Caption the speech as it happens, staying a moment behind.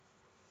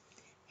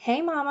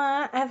Hey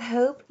Mama, I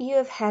hope you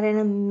have had an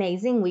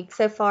amazing week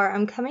so far.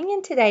 I'm coming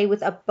in today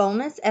with a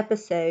bonus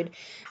episode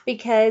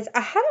because I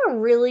had a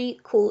really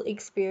cool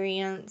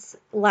experience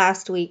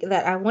last week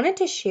that I wanted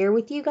to share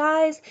with you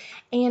guys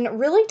and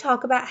really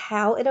talk about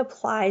how it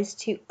applies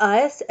to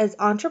us as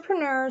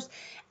entrepreneurs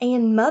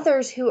and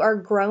mothers who are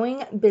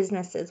growing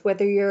businesses,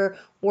 whether you're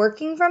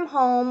working from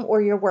home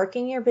or you're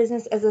working your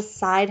business as a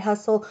side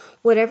hustle,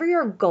 whatever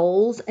your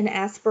goals and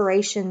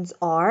aspirations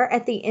are,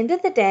 at the end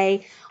of the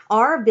day,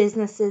 our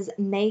businesses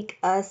make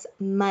us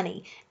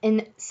money.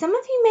 And some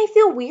of you may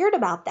feel weird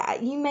about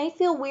that. You may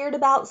feel weird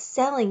about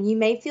selling. You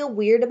may feel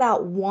weird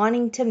about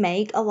wanting to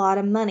make a lot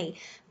of money.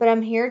 But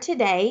I'm here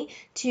today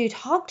to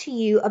talk to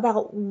you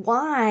about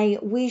why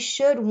we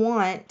should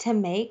want to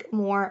make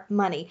more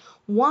money.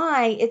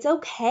 Why it's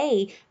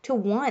okay to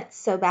want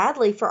so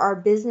badly for our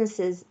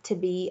businesses to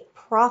be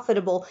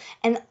profitable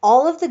and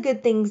all of the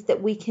good things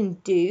that we can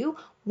do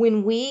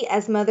when we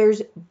as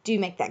mothers do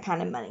make that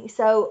kind of money.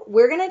 So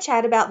we're going to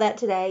chat about that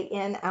today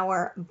in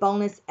our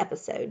bonus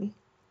episode.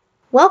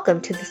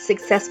 Welcome to the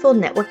Successful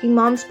Networking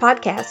Moms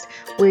podcast,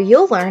 where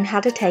you'll learn how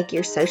to take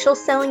your social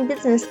selling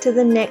business to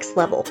the next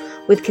level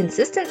with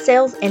consistent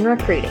sales and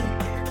recruiting.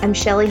 I'm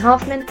Shelly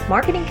Hoffman,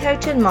 marketing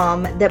coach and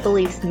mom that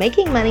believes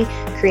making money,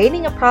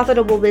 creating a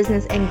profitable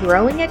business, and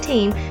growing a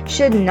team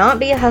should not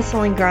be a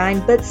hustle and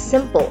grind, but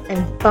simple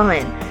and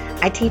fun.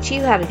 I teach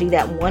you how to do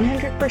that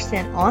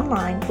 100%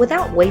 online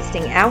without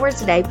wasting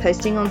hours a day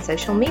posting on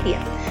social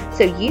media,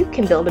 so you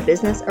can build a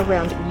business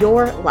around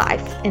your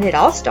life, and it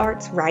all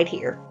starts right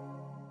here.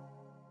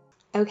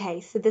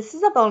 Okay, so this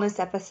is a bonus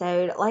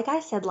episode. Like I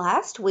said,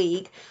 last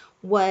week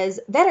was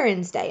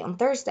Veterans Day on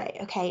Thursday,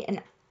 okay?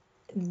 And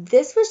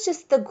this was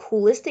just the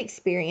coolest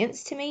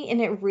experience to me,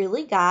 and it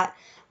really got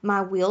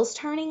my wheels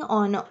turning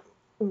on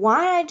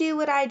why I do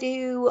what I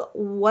do,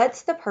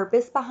 what's the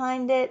purpose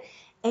behind it,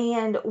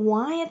 and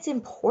why it's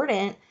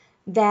important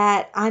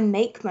that I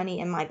make money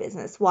in my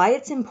business, why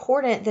it's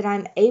important that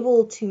I'm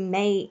able to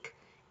make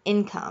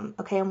income,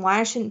 okay, and why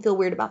I shouldn't feel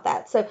weird about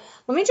that. So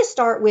let me just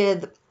start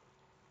with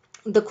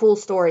the cool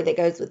story that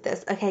goes with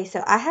this. Okay,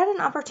 so I had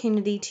an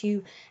opportunity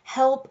to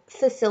help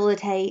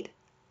facilitate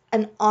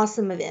an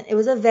awesome event. It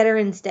was a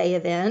Veterans Day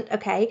event,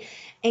 okay?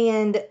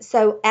 And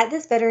so at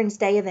this Veterans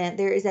Day event,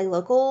 there is a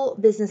local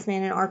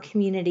businessman in our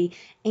community,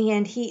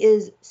 and he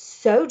is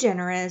so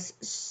generous,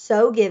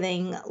 so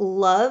giving,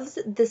 loves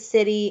the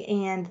city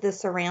and the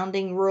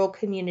surrounding rural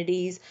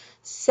communities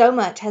so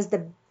much, has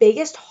the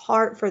biggest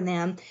heart for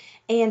them,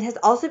 and has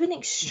also been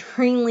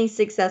extremely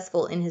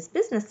successful in his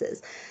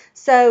businesses.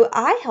 So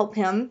I help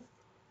him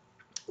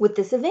with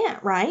this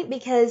event, right?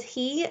 Because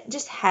he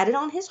just had it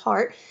on his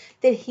heart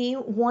that he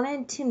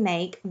wanted to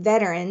make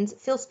veterans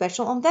feel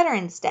special on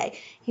Veterans Day.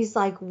 He's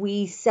like,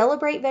 we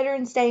celebrate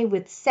Veterans Day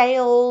with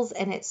sales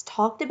and it's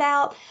talked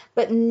about,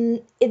 but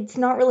it's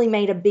not really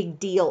made a big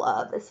deal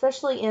of,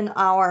 especially in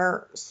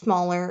our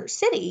smaller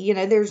city. You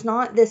know, there's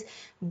not this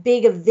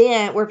big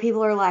event where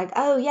people are like,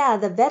 oh yeah,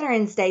 the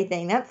Veterans Day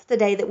thing. That's the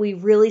day that we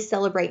really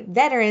celebrate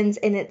veterans,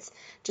 and it's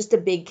just a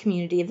big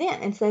community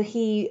event. And so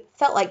he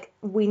felt like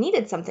we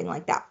needed something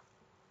like that.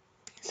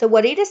 So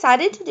what he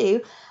decided to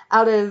do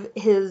out of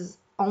his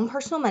own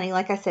personal money,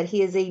 like I said,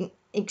 he is an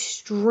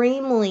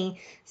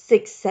extremely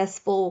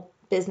successful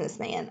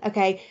businessman,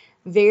 okay?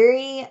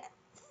 Very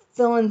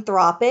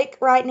philanthropic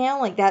right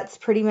now. Like that's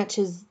pretty much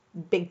his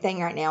big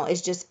thing right now,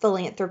 is just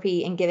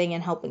philanthropy and giving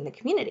and helping the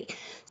community.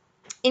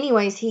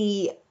 Anyways,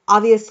 he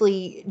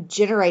obviously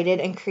generated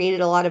and created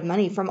a lot of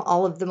money from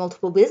all of the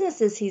multiple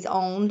businesses he's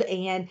owned,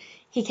 and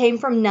he came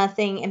from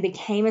nothing and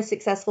became a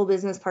successful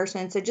business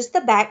person. So just the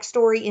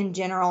backstory in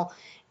general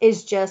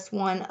is just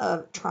one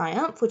of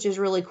triumph, which is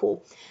really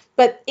cool.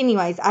 But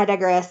anyways, I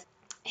digress.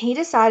 He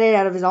decided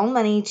out of his own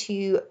money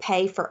to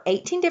pay for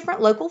 18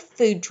 different local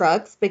food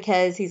trucks,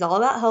 because he's all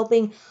about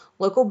helping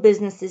local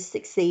businesses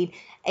succeed.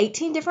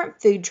 18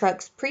 different food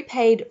trucks,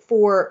 prepaid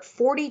for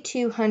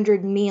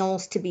 4,200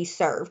 meals to be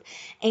served.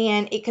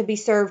 And it could be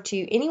served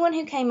to anyone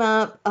who came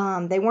up.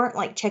 They weren't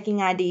like checking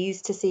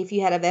IDs to see if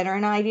you had a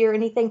veteran ID or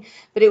anything,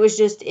 but it was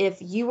just if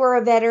you were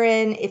a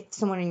veteran, if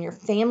someone in your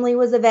family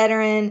was a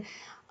veteran,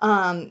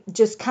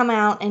 just come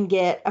out and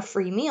get a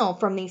free meal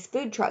from these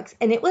food trucks.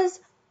 And it was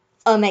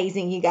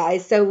amazing, you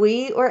guys. So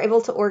we were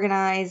able to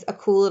organize a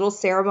cool little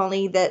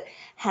ceremony that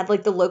had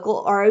like the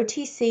local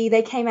ROTC.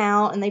 They came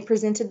out and they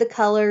presented the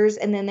colors,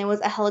 and then there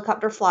was a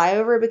helicopter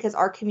flyover because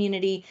our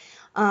community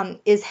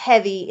is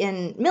heavy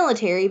in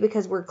military,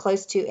 because we're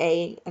close to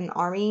an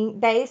army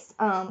base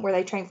where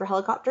they train for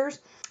helicopters.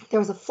 There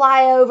was a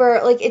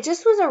flyover. Like, it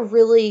just was a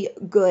really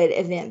good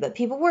event, but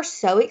people were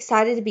so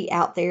excited to be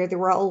out there. There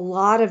were a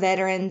lot of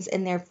veterans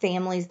and their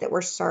families that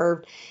were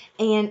served,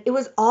 and it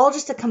was all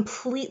just a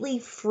completely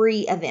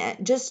free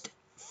event, just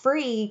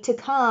free to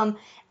come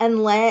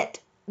and let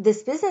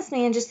this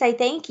businessman just say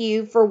thank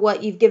you for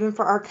what you've given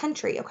for our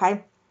country,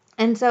 okay?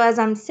 And so as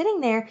I'm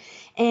sitting there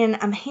and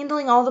I'm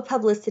handling all the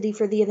publicity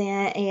for the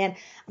event and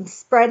I'm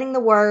spreading the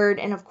word,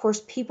 and of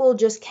course people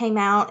just came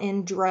out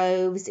in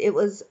droves. It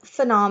was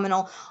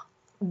phenomenal.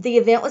 the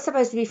event was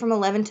supposed to be from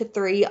 11 to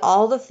 3.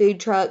 All the food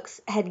trucks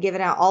had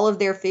given out all of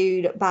their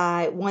food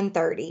by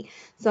 1:30.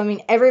 So, I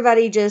mean,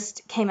 everybody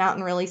just came out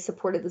and really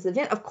supported this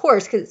event, of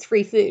course, because it's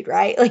free food,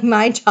 right? Like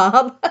my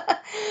job,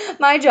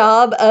 my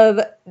job of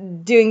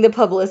doing the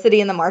publicity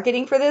and the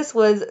marketing for this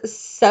was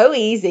so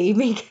easy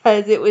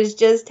because it was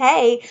just,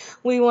 hey,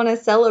 we want to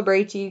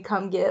celebrate you.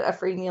 Come get a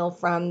free meal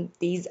from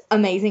these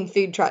amazing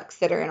food trucks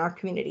that are in our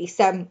community.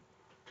 So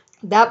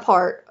that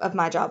part of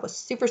my job was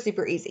super,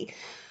 super easy.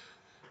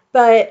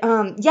 But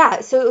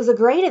yeah, so it was a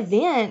great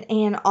event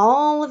and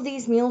all of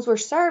these meals were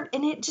served,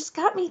 and it just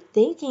got me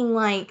thinking,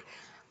 like,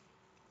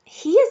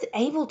 he is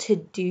able to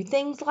do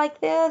things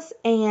like this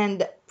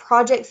and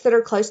projects that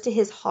are close to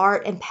his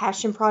heart and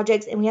passion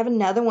projects. And we have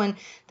another one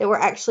that we're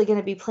actually going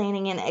to be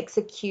planning and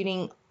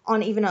executing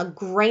on even a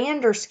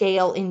grander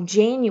scale in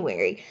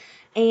January.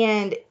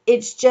 And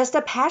it's just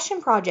a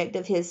passion project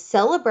of his,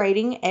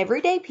 celebrating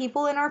everyday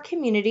people in our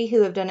community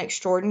who have done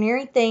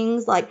extraordinary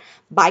things like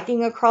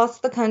biking across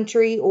the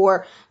country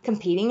or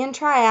competing in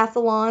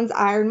triathlons,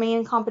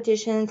 Ironman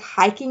competitions,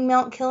 hiking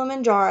Mount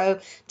Kilimanjaro,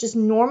 just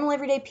normal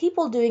everyday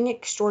people doing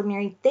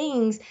extraordinary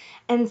things.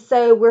 And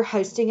so we're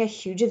hosting a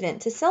huge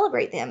event to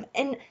celebrate them.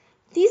 And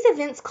these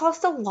events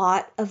cost a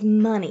lot of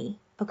money,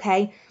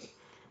 okay?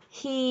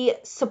 He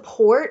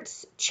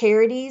supports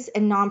charities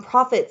and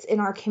nonprofits in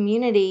our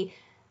community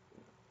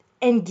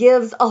and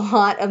gives a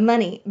lot of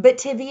money. But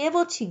to be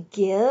able to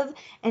give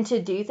and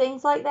to do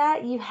things like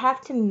that, you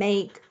have to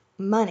make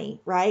money,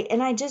 right?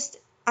 And I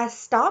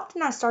stopped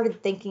and I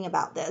started thinking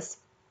about this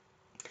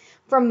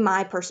from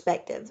my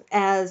perspective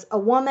as a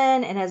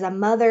woman and as a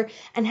mother,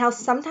 and how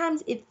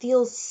sometimes it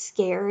feels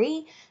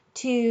scary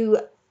to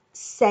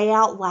say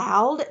out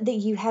loud that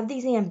you have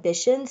these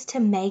ambitions to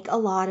make a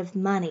lot of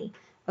money,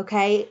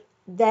 okay?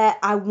 That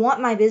I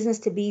want my business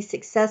to be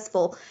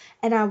successful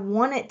and I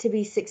want it to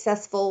be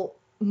successful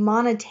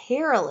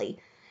monetarily.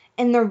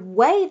 And the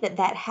way that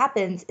that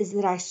happens is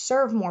that I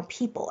serve more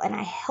people and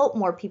I help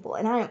more people,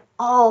 and I am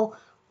all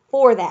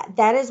for that.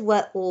 That is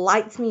what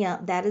lights me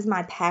up. That is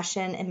my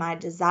passion and my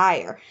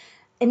desire.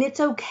 And it's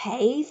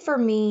okay for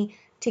me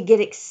to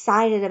get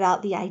excited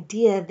about the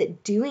idea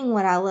that doing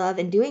what I love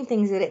and doing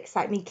things that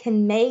excite me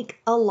can make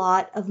a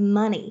lot of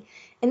money.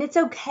 And it's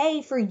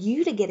okay for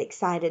you to get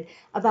excited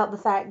about the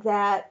fact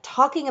that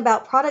talking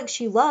about products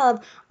you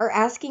love or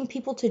asking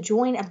people to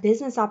join a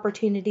business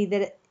opportunity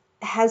that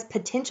has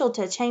potential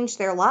to change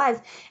their lives,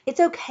 it's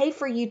okay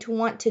for you to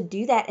want to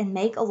do that and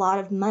make a lot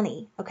of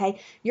money, okay?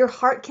 Your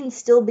heart can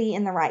still be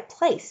in the right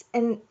place.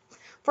 And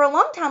for a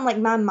long time, like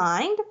my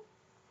mind,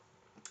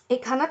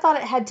 it kind of thought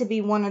it had to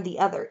be one or the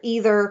other.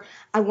 Either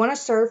I want to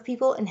serve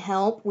people and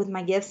help with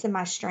my gifts and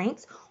my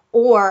strengths,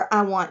 or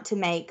I want to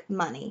make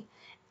money.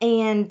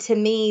 And to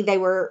me, they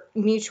were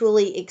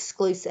mutually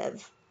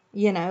exclusive.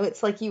 You know,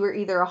 it's like you were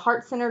either a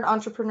heart-centered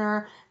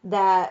entrepreneur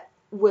that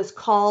was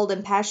called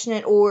and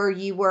passionate, or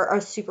you were a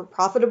super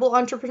profitable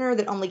entrepreneur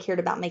that only cared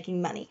about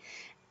making money.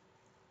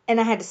 And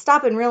I had to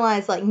stop and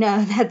realize, like,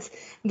 no,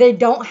 they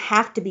don't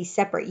have to be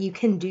separate. You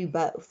can do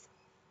both.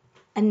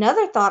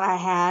 Another thought I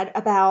had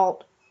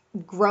about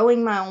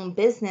growing my own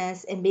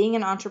business and being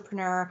an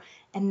entrepreneur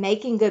and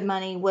making good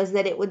money was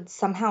that it would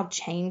somehow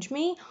change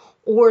me,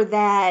 or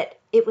that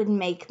it would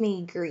make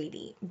me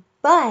greedy.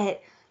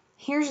 But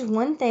here's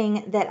one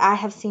thing that I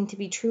have seen to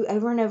be true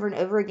over and over and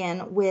over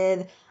again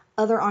with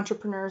other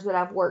entrepreneurs that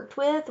I've worked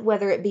with,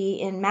 whether it be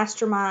in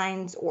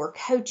masterminds or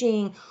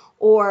coaching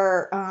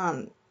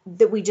or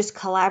that we just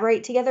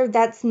collaborate together.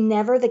 That's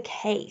never the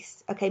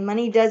case. Okay,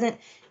 money doesn't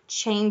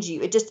change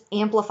you. It just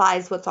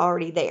amplifies what's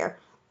already there.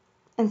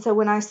 And so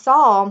when I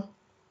saw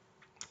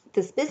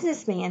this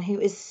businessman who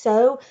is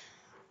so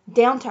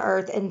down to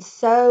earth and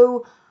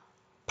so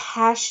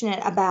passionate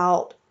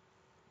about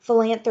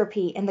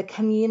philanthropy and the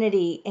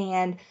community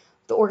and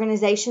the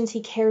organizations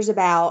he cares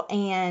about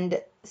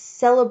and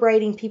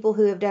celebrating people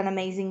who have done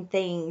amazing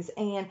things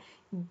and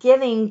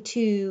giving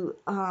to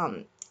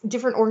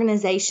different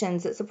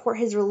organizations that support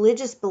his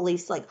religious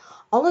beliefs, like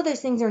all of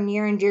those things are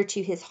near and dear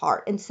to his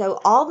heart. And so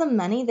all the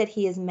money that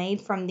he has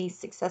made from these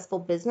successful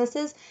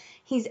businesses,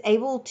 he's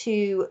able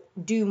to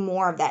do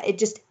more of that. It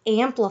just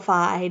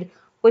amplified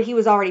what he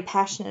was already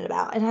passionate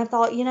about. And I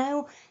thought,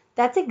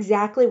 that's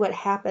exactly what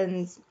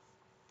happens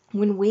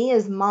when we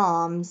as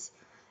moms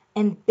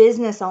and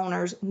business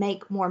owners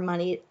make more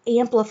money. It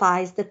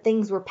amplifies the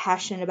things we're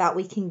passionate about.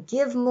 We can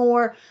give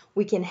more,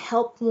 we can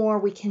help more,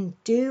 we can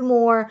do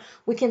more,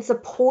 we can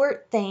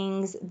support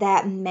things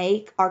that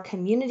make our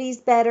communities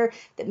better,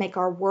 that make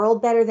our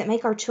world better, that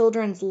make our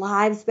children's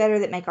lives better,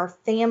 that make our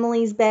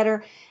families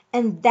better.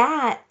 And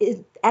that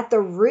is at the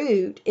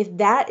root. If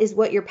that is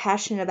what you're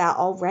passionate about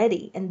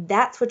already, and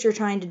that's what you're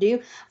trying to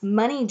do,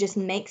 money just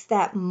makes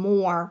that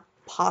more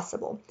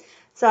possible.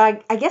 So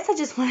I guess I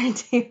just wanted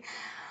to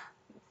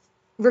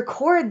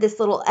record this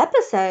little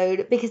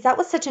episode because that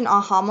was such an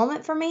aha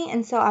moment for me.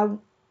 And so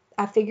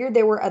I figured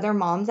there were other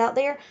moms out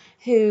there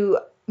who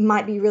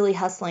might be really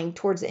hustling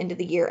towards the end of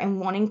the year and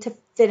wanting to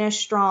finish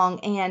strong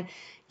and,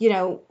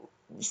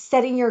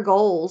 setting your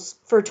goals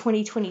for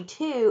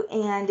 2022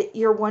 and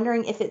you're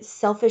wondering if it's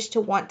selfish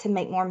to want to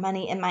make more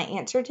money, and my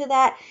answer to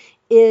that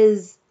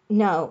is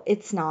no,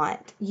 it's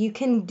not. You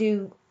can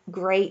do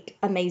great,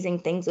 amazing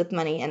things with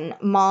money, and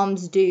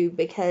moms do,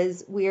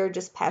 because we are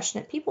just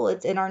passionate people.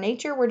 It's in our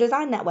nature. We're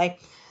designed that way.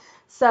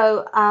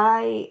 So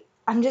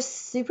I'm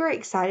just super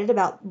excited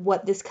about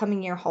what this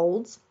coming year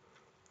holds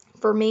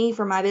for me,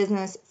 for my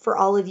business, for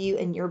all of you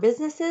and your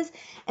businesses.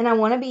 And I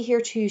want to be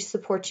here to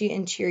support you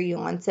and cheer you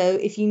on. So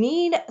if you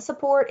need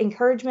support,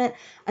 encouragement,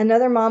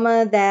 another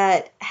mama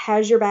that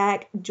has your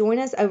back, join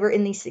us over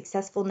in the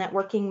Successful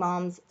Networking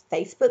Moms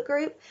Facebook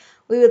group.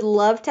 We would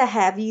love to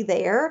have you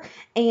there.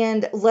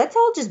 And let's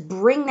all just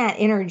bring that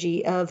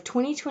energy of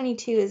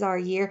 2022 is our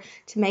year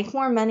to make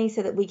more money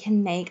so that we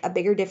can make a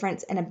bigger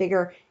difference and a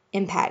bigger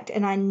impact.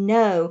 And I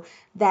know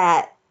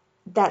that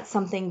that's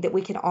something that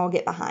we can all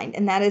get behind.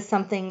 And that is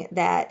something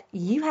that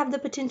you have the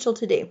potential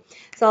to do.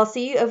 So I'll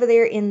see you over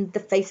there in the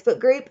Facebook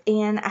group.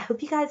 And I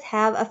hope you guys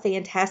have a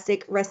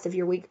fantastic rest of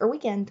your week or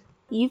weekend.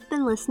 You've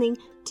been listening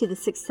to the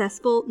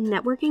Successful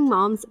Networking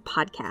Moms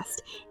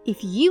podcast.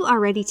 If you are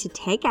ready to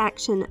take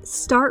action,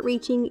 start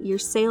reaching your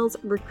sales,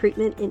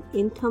 recruitment, and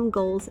income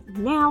goals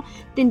now,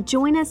 then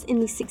join us in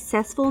the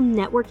Successful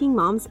Networking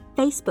Moms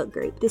Facebook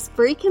group. This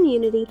free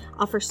community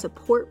offers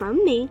support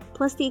from me,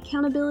 plus the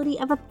accountability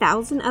of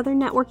 1,000 other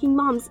networking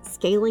moms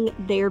scaling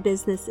their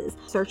businesses.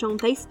 Search on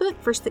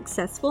Facebook for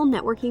Successful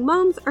Networking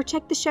Moms or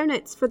check the show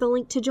notes for the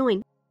link to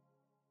join.